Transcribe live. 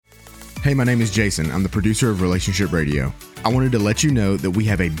Hey, my name is Jason. I'm the producer of Relationship Radio. I wanted to let you know that we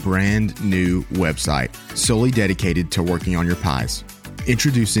have a brand new website solely dedicated to working on your pies.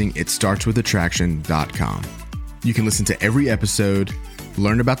 Introducing itstartswithattraction.com. You can listen to every episode,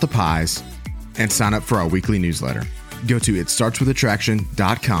 learn about the pies, and sign up for our weekly newsletter. Go to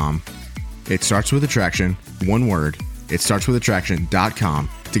itstartswithattraction.com. It starts with attraction, one word, itstartswithattraction.com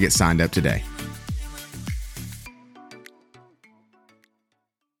to get signed up today.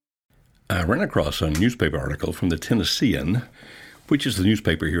 I ran across a newspaper article from the Tennessean, which is the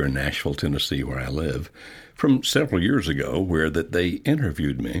newspaper here in Nashville, Tennessee, where I live, from several years ago, where that they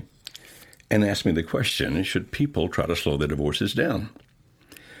interviewed me and asked me the question, should people try to slow their divorces down?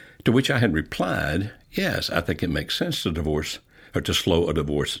 To which I had replied, yes, I think it makes sense to slow a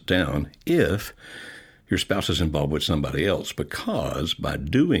divorce down if your spouse is involved with somebody else, because by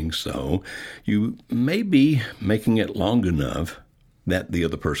doing so, you may be making it long enough that the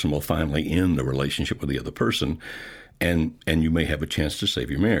other person will finally end the relationship with the other person, and you may have a chance to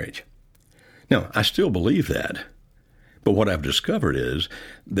save your marriage. Now, I still believe that, but what I've discovered is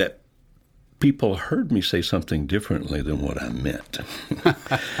that people heard me say something differently than what I meant.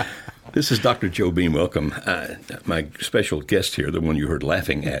 This is Dr. Joe Beam. Welcome. My special guest here, the one you heard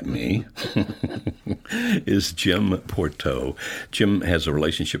laughing at me, is Jim Pourteau. Jim has a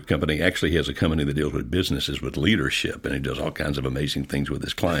relationship company. Actually, he has a company that deals with businesses with leadership, and he does all kinds of amazing things with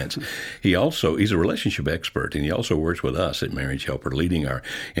his clients. He's a relationship expert, and he also works with us at Marriage Helper, leading our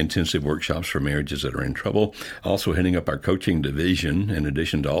intensive workshops for marriages that are in trouble, also heading up our coaching division, in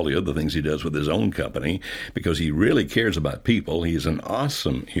addition to all the other things he does with his own company, because he really cares about people. He is an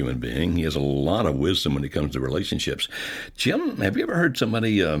awesome human being. He has a lot of wisdom when it comes to relationships. Jim, have you ever heard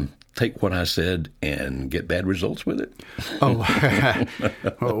somebody take what I said and get bad results with it? Oh,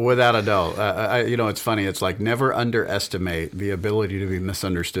 without a doubt. It's funny. It's like never underestimate the ability to be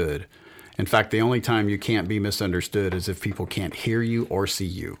misunderstood. In fact, the only time you can't be misunderstood is if people can't hear you or see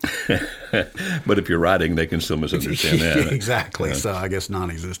you. But if you're writing, they can still misunderstand that. Exactly. So I guess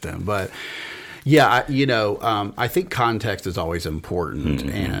non-existent. But yeah, I think context is always important.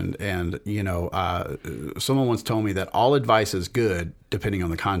 Mm-hmm. Someone once told me that all advice is good depending on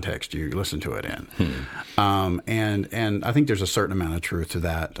the context you listen to it in. And I think there's a certain amount of truth to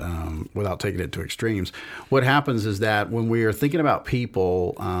that without taking it to extremes. What happens is that when we are thinking about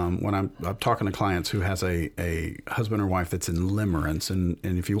people, when I'm talking to clients who has a husband or wife that's in limerence, and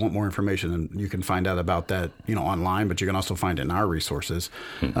if you want more information, you can find out about that online, but you can also find it in our resources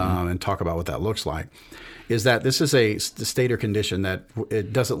and talk about what that looks like. Is that this is a state or condition that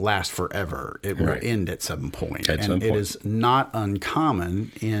it doesn't last forever. It will end at some point. It is not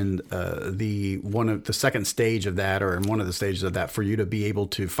uncommon in the second stage of that, or in one of the stages of that, for you to be able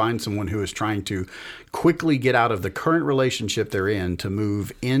to find someone who is trying to quickly get out of the current relationship they're in to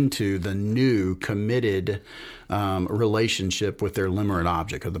move into the new committed relationship with their limerent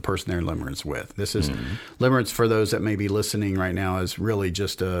object, or the person they're in limerence with. This is limerence, for those that may be listening right now, is really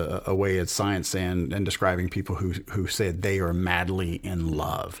just a way of science and describing people who said they are madly in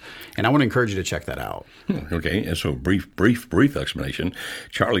love. And I want to encourage you to check that out. Okay, and so brief explanation.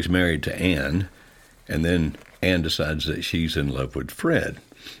 Charlie's married to Ann, and then Ann decides that she's in love with Fred.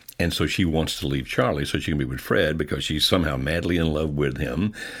 And so she wants to leave Charlie so she can be with Fred, because she's somehow madly in love with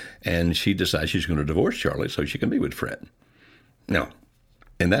him. And she decides she's going to divorce Charlie so she can be with Fred. Now,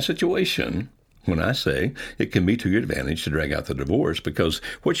 in that situation, when I say it can be to your advantage to drag out the divorce, because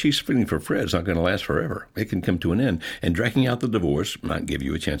what she's feeling for Fred is not going to last forever. It can come to an end. And dragging out the divorce might give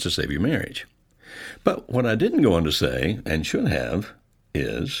you a chance to save your marriage. But what I didn't go on to say, and should have,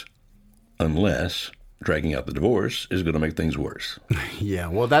 is unless dragging out the divorce is going to make things worse. Yeah,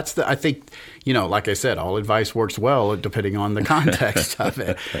 well, I think, like I said, all advice works well depending on the context of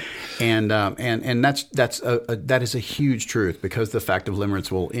it, and that is a huge truth, because the fact of limerence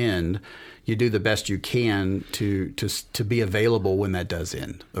will end. You do the best you can to be available when that does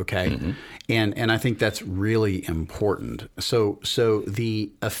end. Okay, mm-hmm. and I think that's really important. So the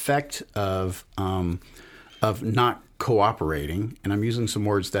effect of not cooperating, and I'm using some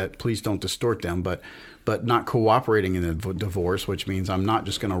words that please don't distort them, but not cooperating in the divorce, which means I'm not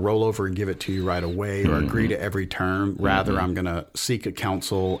just going to roll over and give it to you right away or agree to every term. Rather, I'm going to seek a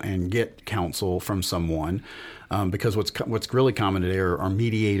counsel and get counsel from someone, because what's really common today are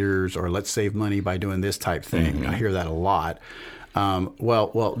mediators, or let's save money by doing this type thing. I hear that a lot.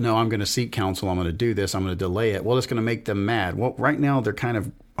 Well, no, I'm going to seek counsel. I'm going to do this. I'm going to delay it. Well, it's going to make them mad. Well, right now they're kind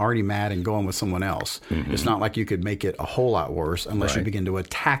of already mad and going with someone else. It's not like you could make it a whole lot worse unless you begin to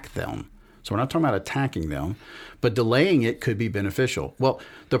attack them. So we're not talking about attacking them, but delaying it could be beneficial. Well,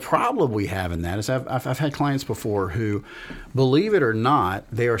 the problem we have in that is I've had clients before who, believe it or not,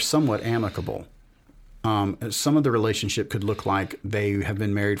 they are somewhat amicable. Some of the relationship could look like they have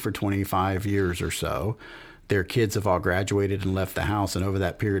been married for 25 years or so. Their kids have all graduated and left the house, and over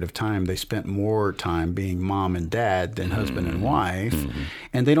that period of time, they spent more time being mom and dad than husband and wife,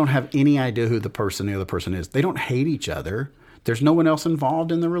 and they don't have any idea who the other person is. They don't hate each other. There's no one else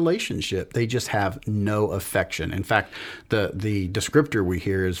involved in the relationship. They just have no affection. In fact, the descriptor we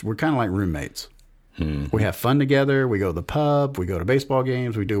hear is we're kind of like roommates. We have fun together. We go to the pub. We go to baseball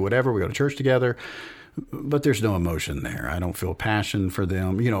games. We do whatever. We go to church together. But there's no emotion there. I don't feel passion for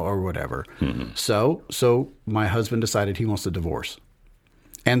them, or whatever. So my husband decided he wants a divorce.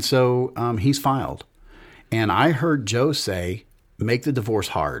 And so he's filed. And I heard Joe say, make the divorce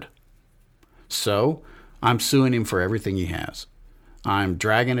hard. So I'm suing him for everything he has. I'm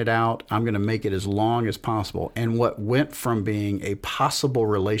dragging it out. I'm going to make it as long as possible. And what went from being a possible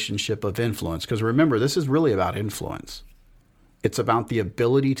relationship of influence, because remember, this is really about influence. It's about the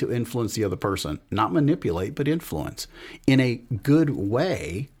ability to influence the other person, not manipulate, but influence in a good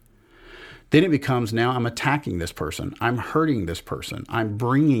way. Then it becomes, now I'm attacking this person. I'm hurting this person. I'm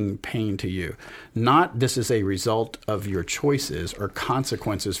bringing pain to you. Not this is a result of your choices or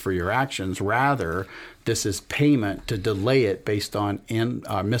consequences for your actions. Rather, this is payment to delay it based on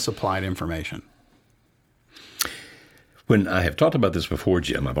misapplied information. When I have talked about this before,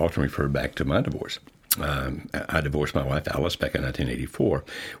 Jim, I've often referred back to my divorce. I divorced my wife, Alice, back in 1984.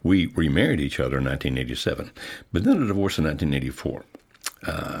 We remarried each other in 1987. But then a divorce in 1984.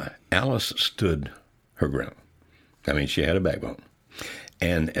 Alice stood her ground. I mean, she had a backbone.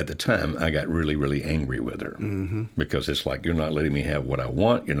 And at the time, I got really, really angry with her because it's like, you're not letting me have what I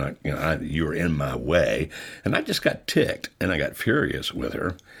want. You're not, you're in my way. And I just got ticked and I got furious with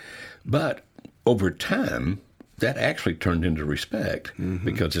her. But over time, that actually turned into respect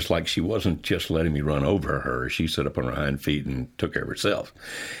because it's like she wasn't just letting me run over her. She stood up on her hind feet and took care of herself.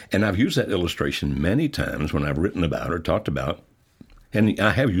 And I've used that illustration many times when I've written about or talked about, and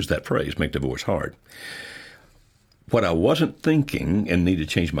I have used that phrase, make divorce hard. What I wasn't thinking and need to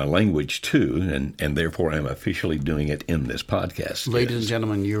change my language to, and therefore I'm officially doing it in this podcast. Ladies and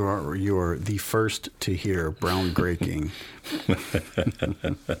gentlemen, you are the first to hear groundbreaking.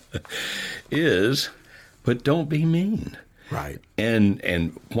 But don't be mean. Right.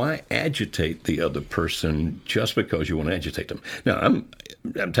 And why agitate the other person just because you want to agitate them? Now, I'm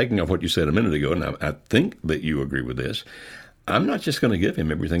taking off what you said a minute ago, and I think that you agree with this. I'm not just going to give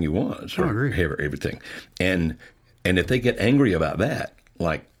him everything he wants or everything. And if they get angry about that,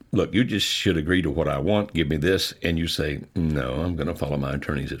 like, look, you just should agree to what I want, give me this, and you say, no, I'm going to follow my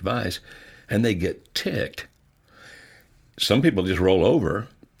attorney's advice, and they get ticked. Some people just roll over,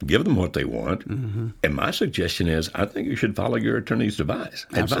 give them what they want, and my suggestion is, I think you should follow your attorney's advice.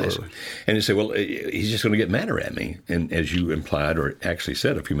 Absolutely. And you say, well, he's just going to get madder at me. And as you implied or actually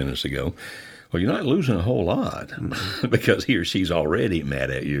said a few minutes ago, well, you're not losing a whole lot because he or she's already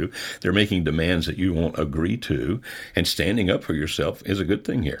mad at you. They're making demands that you won't agree to, and standing up for yourself is a good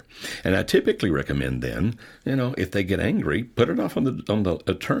thing here. And I typically recommend then, if they get angry, put it off on the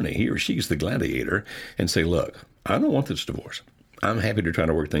attorney. He or she's the gladiator, and say, look, I don't want this divorce. I'm happy to try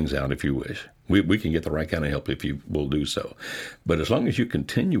to work things out if you wish. We can get the right kind of help if you will do so. But as long as you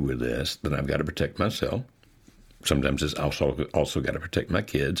continue with this, then I've got to protect myself. Sometimes it's also got to protect my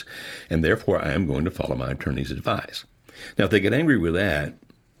kids, and therefore I am going to follow my attorney's advice. Now, if they get angry with that,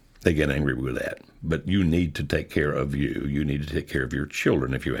 they get angry with that. But you need to take care of you. You need to take care of your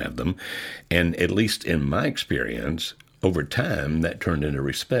children if you have them. And at least in my experience, over time, that turned into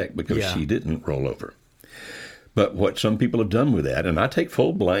respect because she didn't roll over. But what some people have done with that, and I take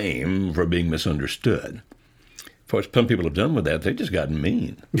full blame for being misunderstood, what some people have done with that, they've just gotten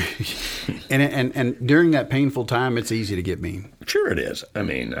mean. and during that painful time, it's easy to get mean. Sure it is. I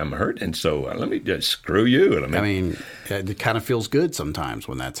mean, I'm hurt, and so let me just screw you. It kind of feels good sometimes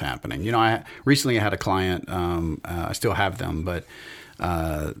when that's happening. I recently had a client, I still have them, but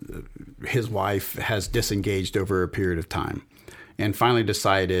his wife has disengaged over a period of time. And finally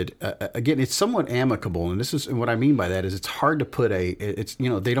decided, again, it's somewhat amicable. And this is what I mean by that is it's hard to put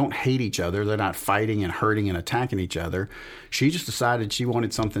they don't hate each other. They're not fighting and hurting and attacking each other. She just decided she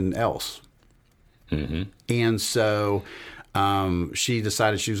wanted something else. And so she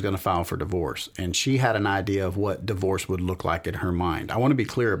decided she was going to file for divorce. And she had an idea of what divorce would look like in her mind. I want to be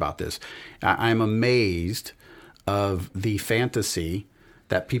clear about this. I'm amazed of the fantasy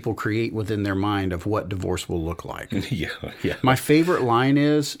that people create within their mind of what divorce will look like. Yeah. My favorite line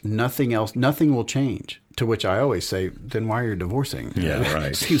is, nothing will change. To which I always say, then why are you divorcing? Yeah,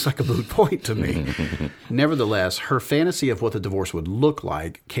 right. Seems like a moot point to me. Nevertheless, her fantasy of what the divorce would look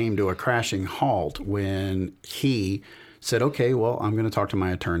like came to a crashing halt when he said, okay, well, I'm going to talk to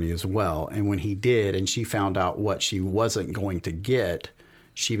my attorney as well. And when he did, and she found out what she wasn't going to get,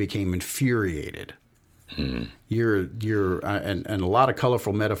 she became infuriated. And a lot of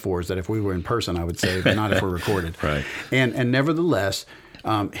colorful metaphors that if we were in person, I would say, but not if we're recorded. Right. And nevertheless,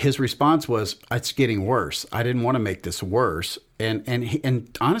 his response was, it's getting worse. I didn't want to make this worse.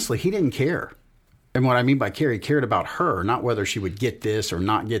 And honestly, he didn't care. And what I mean by care, he cared about her, not whether she would get this or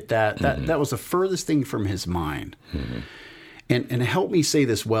not get that. That was the furthest thing from his mind. And help me say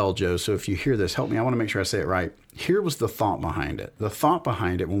this well, Joe. So if you hear this, help me. I want to make sure I say it right. Here was the thought behind it. The thought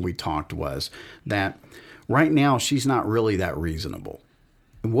behind it when we talked was that right now she's not really that reasonable.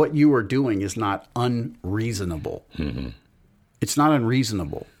 What you are doing is not unreasonable. It's not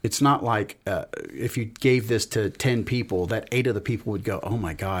unreasonable. It's not like if you gave this to 10 people, that 8 of the people would go, oh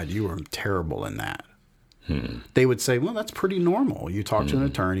my God, you were terrible in that. They would say, well, that's pretty normal. You talk to an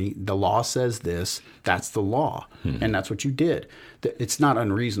attorney, the law says this, that's the law, and that's what you did. It's not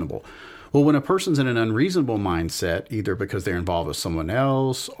unreasonable. Well, when a person's in an unreasonable mindset, either because they're involved with someone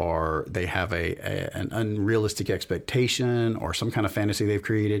else or they have an unrealistic expectation or some kind of fantasy they've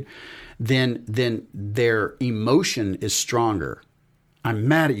created, then their emotion is stronger. I'm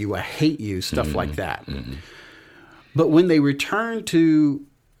mad at you. I hate you, stuff like that. But when they return to,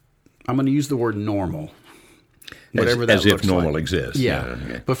 I'm going to use the word normal. Whatever that as if looks normal like. exists. Yeah.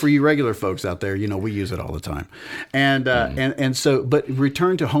 Okay. But for you regular folks out there, we use it all the time. And so, but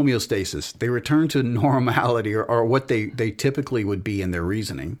return to homeostasis. They return to normality or what they typically would be in their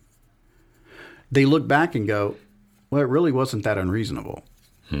reasoning. They look back and go, well, it really wasn't that unreasonable.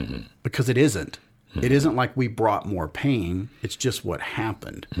 Because it isn't. It isn't like we brought more pain. It's just what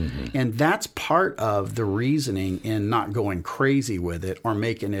happened. And that's part of the reasoning in not going crazy with it or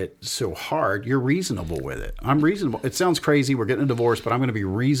making it so hard. You're reasonable with it. I'm reasonable. It sounds crazy. We're getting a divorce, but I'm going to be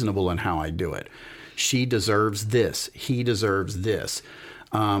reasonable in how I do it. She deserves this. He deserves this.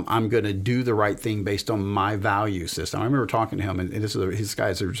 I'm going to do the right thing based on my value system. I remember talking to him, and his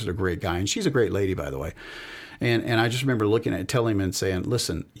guys are just a great guy. And she's a great lady, by the way. And I just remember looking at it, telling him and saying,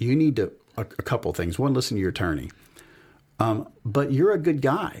 listen, you need to, a couple things. One, listen to your attorney. But you're a good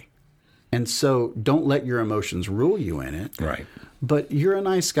guy. And so don't let your emotions rule you in it. Right. But you're a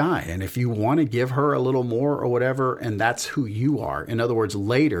nice guy. And if you want to give her a little more or whatever, and that's who you are. In other words,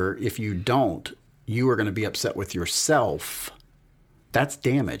 later, if you don't, you are going to be upset with yourself. That's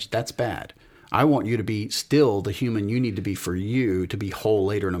damage. That's bad. I want you to be still the human you need to be for you to be whole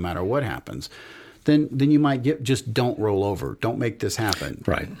later, no matter what happens. Then you might just don't roll over. Don't make this happen.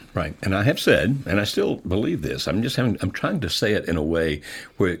 Right. And I have said, and I still believe this, I'm trying to say it in a way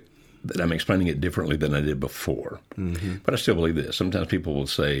that I'm explaining it differently than I did before. But I still believe this. Sometimes people will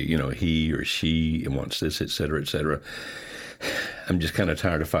say, he or she wants this, et cetera, et cetera. I'm just kind of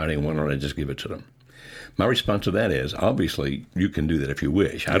tired of fighting. Why don't I just give it to them? My response to that is, obviously, you can do that if you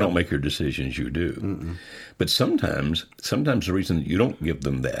wish. I don't make your decisions, you do. But sometimes the reason that you don't give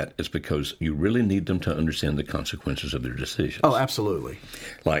them that is because you really need them to understand the consequences of their decisions. Oh, absolutely.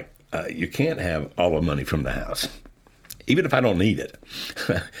 Like, you can't have all the money from the house. Even if I don't need it,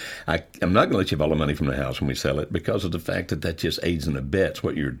 I'm not going to let you have all the money from the house when we sell it because of the fact that just aids and abets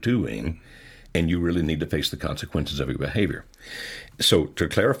what you're doing, and you really need to face the consequences of your behavior. So to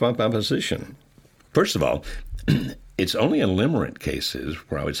clarify my position, first of all, it's only in limerent cases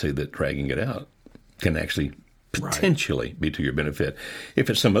where I would say that dragging it out can actually potentially be to your benefit. If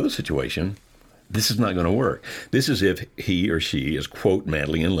it's some other situation, this is not going to work. This is if he or she is, quote,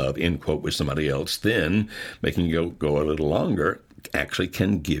 madly in love, end quote, with somebody else, then making you go a little longer actually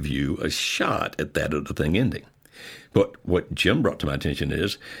can give you a shot at that other thing ending. But what Jim brought to my attention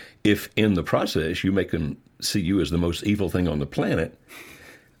is if in the process you make them see you as the most evil thing on the planet,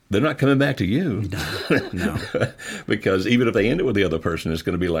 they're not coming back to you. No. Because even if they end it with the other person, it's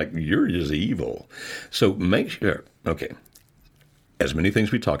going to be like, you're just evil. So make sure, okay, as many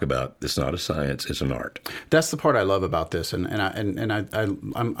things we talk about, it's not a science, it's an art. That's the part I love about this. And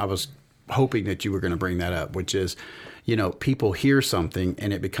I was hoping that you were going to bring that up, which is, people hear something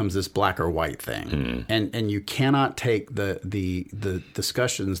and it becomes this black or white thing. And you cannot take the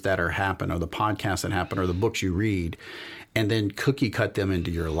discussions that are happen or the podcasts that happen or the books you read and then cookie cut them into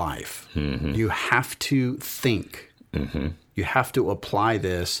your life. You have to think. You have to apply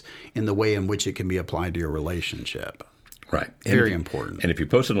this in the way in which it can be applied to your relationship. Right. Very important. And if you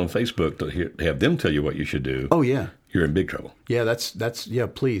post it on Facebook to have them tell you what you should do, you're in big trouble. Yeah, that's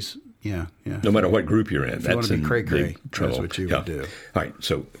please. Yeah. No matter what group you're in, if you want to be cray-cray, big trouble. that's what you would do. All right,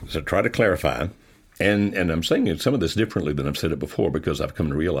 so try to clarify. And I'm saying some of this differently than I've said it before because I've come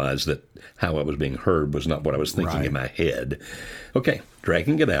to realize that how I was being heard was not what I was thinking in my head. Okay,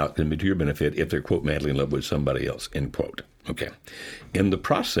 dragging it out can be to your benefit if they're, quote, madly in love with somebody else, end quote. Okay. In the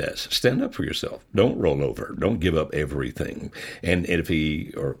process, stand up for yourself. Don't roll over. Don't give up everything. And if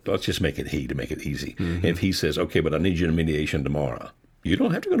he, or let's just make it he to make it easy. Mm-hmm. If he says, okay, but I need you to mediation tomorrow. You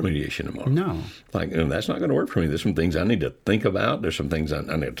don't have to go to mediation tomorrow. No. Like, that's not going to work for me. There's some things I need to think about. There's some things I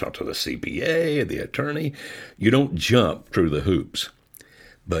need to talk to the CPA, the attorney. You don't jump through the hoops.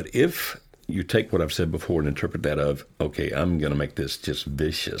 But if you take what I've said before and interpret that of, okay, I'm going to make this just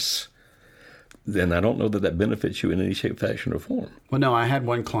vicious, then I don't know that benefits you in any shape, fashion, or form. Well, no, I had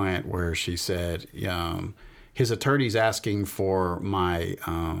one client where she said his attorney's asking for my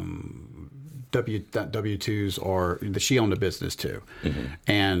W-2s, or she owned a business too. Mm-hmm.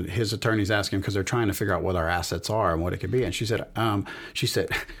 And his attorney's asking because they're trying to figure out what our assets are and what it could be. And she said,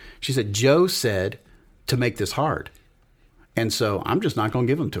 Joe said to make this hard. And so I'm just not going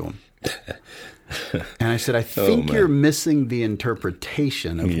to give them to him. And I said, I think you're missing the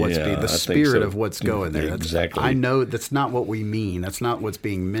interpretation of what's the spirit of what's going there. Exactly. I know that's not what we mean. That's not what's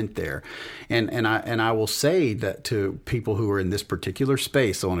being meant there. And I will say that to people who are in this particular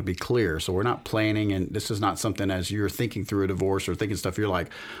space, I want to be clear. So we're not planning, and this is not something as you're thinking through a divorce or thinking stuff, you're like,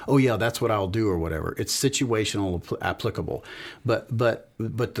 oh yeah, that's what I'll do or whatever. It's situational applicable. But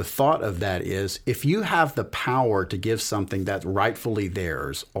the thought of that is, if you have the power to give something that's rightfully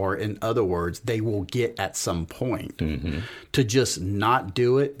theirs, or in other words, they will get at some point, to just not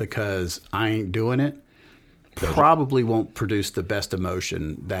do it because I ain't doing it, probably won't produce the best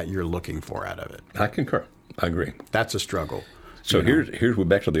emotion that you're looking for out of it. I concur. I agree. That's a struggle. So here's we're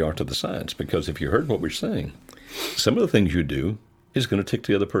back to the art of the science, because if you heard what we're saying, some of the things you do is going to tick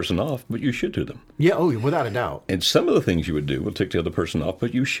the other person off, but you should do them. Yeah, without a doubt. And some of the things you would do will tick the other person off,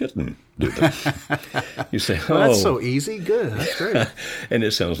 but you shouldn't do them. You say, well, that's so easy. Good. That's great. And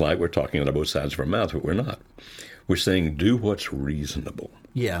it sounds like we're talking out of both sides of our mouth, but we're not. We're saying do what's reasonable.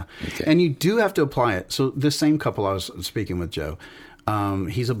 Yeah. Okay. And you do have to apply it. So this same couple I was speaking with, Joe,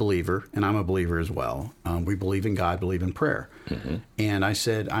 he's a believer, and I'm a believer as well. We believe in God, believe in prayer. Mm-hmm. And I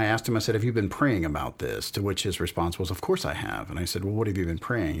asked him, have you been praying about this? To which his response was, of course I have. And I said, well, what have you been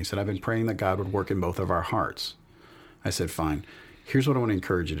praying? He said, I've been praying that God would work in both of our hearts. I said, fine. Here's what I want to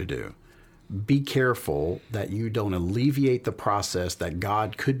encourage you to do. Be careful that you don't alleviate the process that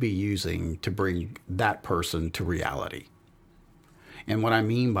God could be using to bring that person to reality. And what I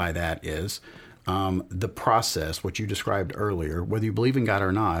mean by that is, the process, what you described earlier, whether you believe in God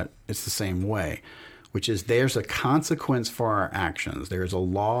or not, it's the same way, which is there's a consequence for our actions. There's a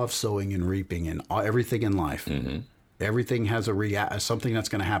law of sowing and reaping in everything in life. Mm-hmm. Everything has something that's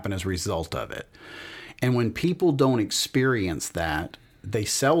going to happen as a result of it. And when people don't experience that, they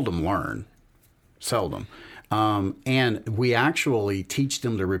seldom learn. Seldom. And we actually teach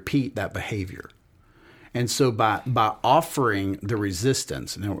them to repeat that behavior. And so by offering the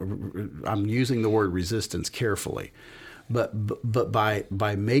resistance, now I'm using the word resistance carefully, but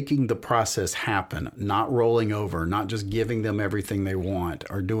by making the process happen, not rolling over, not just giving them everything they want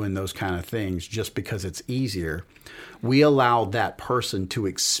or doing those kind of things just because it's easier, we allow that person to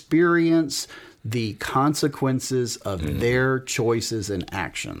experience the consequences of their choices and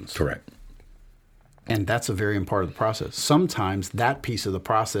actions. Correct. And that's a very important part of the process. Sometimes that piece of the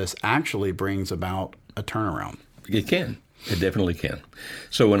process actually brings about a turnaround. It can. It definitely can.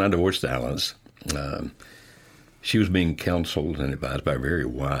 So when I divorced Alice, she was being counseled and advised by a very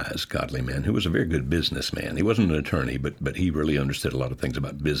wise, godly man who was a very good businessman. He wasn't an attorney, but he really understood a lot of things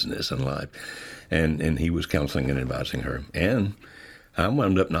about business and life. And he was counseling and advising her. And I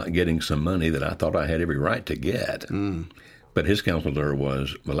wound up not getting some money that I thought I had every right to get. But his counsel to her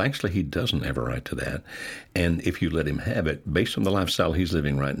was, well, actually, he doesn't have a right to that. And if you let him have it, based on the lifestyle he's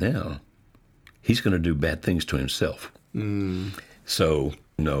living right now, he's going to do bad things to himself. So,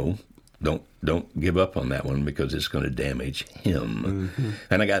 no, don't give up on that one because it's going to damage him.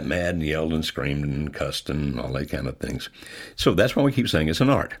 And I got mad and yelled and screamed and cussed and all that kind of things. So that's why we keep saying it's an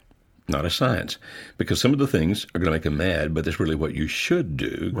art, not a science. Because some of the things are going to make him mad, but that's really what you should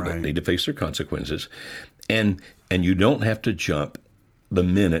do. Right. You need to face their consequences. And you don't have to jump the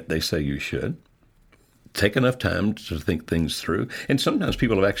minute they say you should. Take enough time to think things through. And sometimes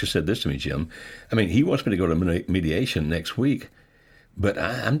people have actually said this to me, Jim. I mean, he wants me to go to mediation next week, but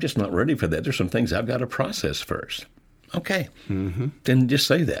I'm just not ready for that. There's some things I've got to process first. Okay. Then just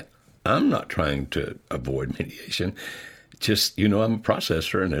say that. I'm not trying to avoid mediation. Just, I'm a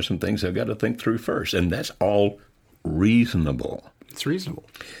processor, and there's some things I've got to think through first. And that's all reasonable. It's reasonable.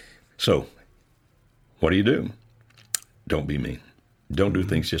 So what do? Don't be mean. Don't do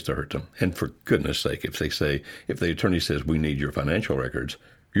things just to hurt them. And for goodness sake, if the attorney says we need your financial records,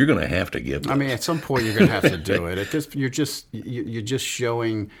 you're going to have to give them. I mean, at some point you're going to have to do it. You're just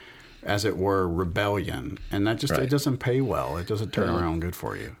showing, as it were, rebellion, and that just it doesn't pay well. It doesn't turn around good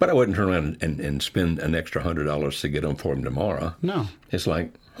for you. But I wouldn't turn around and spend an extra $100 to get them for him tomorrow. No, it's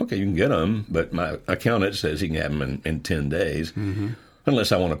like, okay, you can get them, but my accountant says he can have them in 10 days,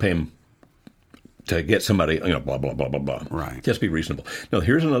 unless I want to pay him to get somebody, blah, blah, blah, blah, blah. Right. Just be reasonable. Now,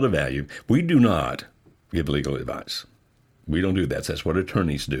 here's another value. We do not give legal advice. We don't do that. That's what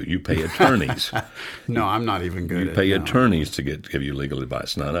attorneys do. You pay attorneys. No, I'm not even good at it. You pay attorneys to give you legal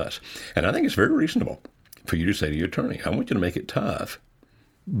advice, not us. And I think it's very reasonable for you to say to your attorney, I want you to make it tough,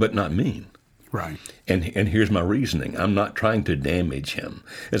 but not mean. Right. And here's my reasoning. I'm not trying to damage him.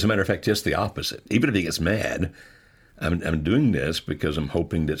 As a matter of fact, just the opposite. Even if he gets mad, I'm doing this because I'm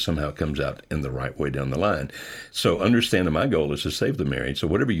hoping that somehow it comes out in the right way down the line. So understand that my goal is to save the marriage. So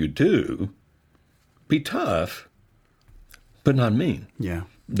whatever you do, be tough, but not mean. Yeah.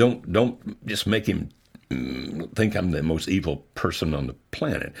 Don't just make him think I'm the most evil person on the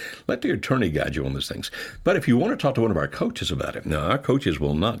planet. Let the attorney guide you on these things. But if you want to talk to one of our coaches about it, now our coaches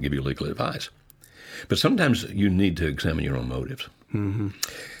will not give you legal advice. But sometimes you need to examine your own motives. Mm-hmm.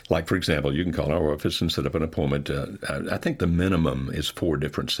 Like, for example, you can call our office and set up an appointment. I think the minimum is 4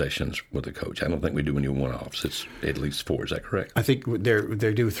 different sessions with a coach. I don't think we do any one-offs. It's at least 4. Is that correct? I think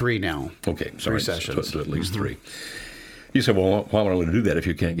they do 3 now. Okay. Sorry. 3 sessions. So at least 3. You say, well, why would I want to do that if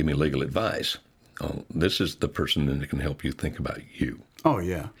you can't give me legal advice? Oh, this is the person that can help you think about you. Oh,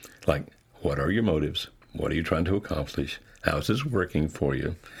 yeah. Like, what are your motives? What are you trying to accomplish? How is this working for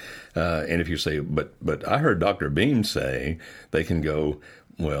you? And if you say, but I heard Dr. Beam say, they can go,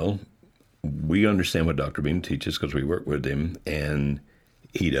 well, we understand what Dr. Beam teaches because we work with him, and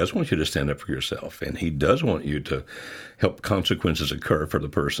he does want you to stand up for yourself, and he does want you to help consequences occur for the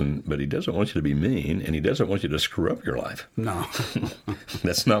person, but he doesn't want you to be mean, and he doesn't want you to screw up your life. No.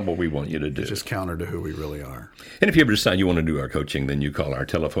 That's not what we want you to do. It's just counter to who we really are. And if you ever decide you want to do our coaching, then you call our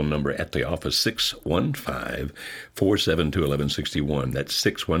telephone number at the office, 615-472-1161. That's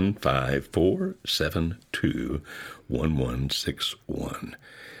 615-472-1161.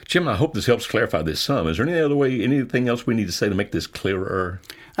 Jim, I hope this helps clarify this some. Is there anything else we need to say to make this clearer?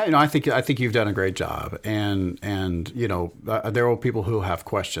 I think you've done a great job, and there are people who have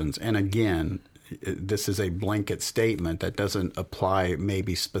questions. And again, this is a blanket statement that doesn't apply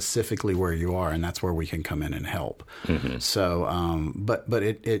maybe specifically where you are, and that's where we can come in and help. Mm-hmm. So, but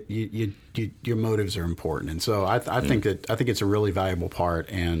your motives are important, and so I think it's a really valuable part,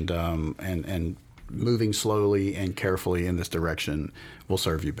 and moving slowly and carefully in this direction will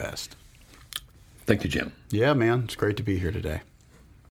serve you best. Thank you, Jim. Yeah, man. It's great to be here today.